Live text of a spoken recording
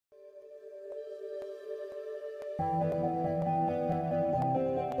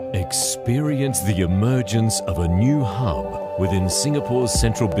Experience the emergence of a new hub within Singapore's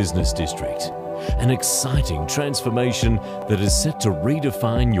central business district. An exciting transformation that is set to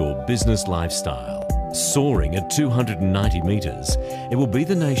redefine your business lifestyle. Soaring at 290 metres, it will be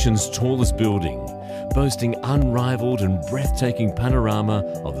the nation's tallest building, boasting unrivaled and breathtaking panorama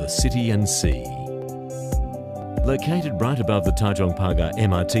of the city and sea. Located right above the Tanjong Pagar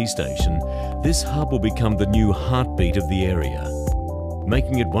MRT station, this hub will become the new heartbeat of the area,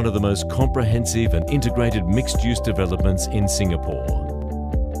 making it one of the most comprehensive and integrated mixed-use developments in Singapore.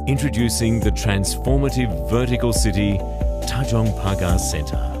 Introducing the transformative vertical city, Tanjong Pagar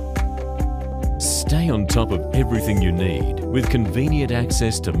Centre. Stay on top of everything you need with convenient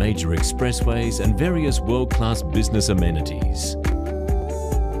access to major expressways and various world-class business amenities.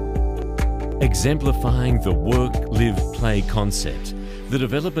 Exemplifying the work, live, play concept, the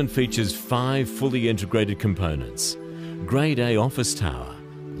development features 5 fully integrated components: Grade A office tower,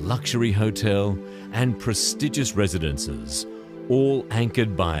 luxury hotel, and prestigious residences, all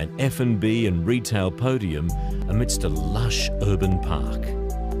anchored by an F&B and retail podium amidst a lush urban park.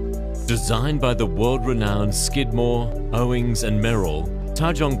 Designed by the world-renowned Skidmore, Owings and Merrill,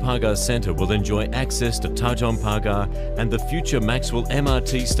 Tanjong Pagar Centre will enjoy access to Tanjong Pagar and the future Maxwell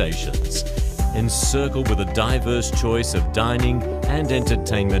MRT stations, encircled with a diverse choice of dining and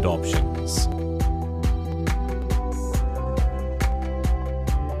entertainment options.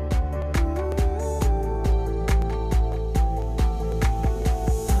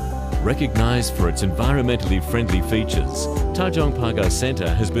 Recognised for its environmentally friendly features, Tanjong Pagar Centre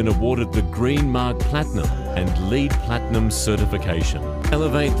has been awarded the Green Mark Platinum and LEED Platinum certification.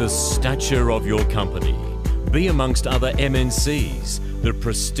 Elevate the stature of your company. Be amongst other MNCs, the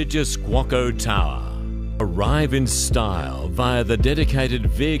prestigious GUCCO Tower. Arrive in style via the dedicated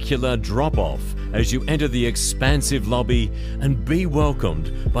vehicular drop-off as you enter the expansive lobby and be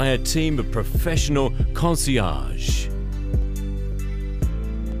welcomed by a team of professional concierge.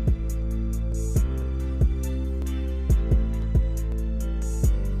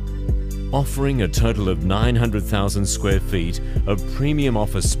 Offering a total of 900,000 square feet of premium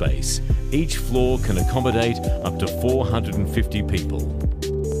office space, each floor can accommodate up to 450 people.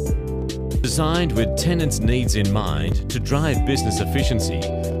 Designed with tenants' needs in mind to drive business efficiency,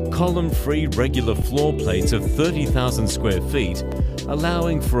 column-free regular floor plates of 30,000 square feet,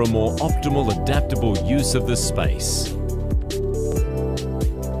 allowing for a more optimal adaptable use of the space.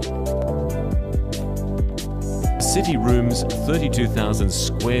 City Room's 32,000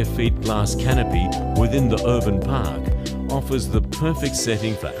 square feet glass canopy within the urban park offers the perfect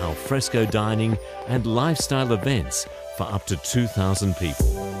setting for alfresco dining and lifestyle events for up to 2,000 people.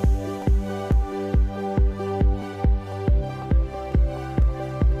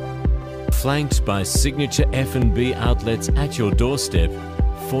 Flanked by signature F&B outlets at your doorstep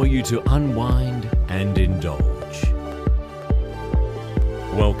for you to unwind and indulge.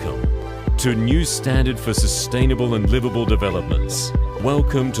 Welcome to a new standard for sustainable and livable developments.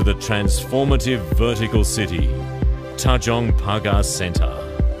 Welcome to the transformative vertical city, Tanjong Pagar Centre.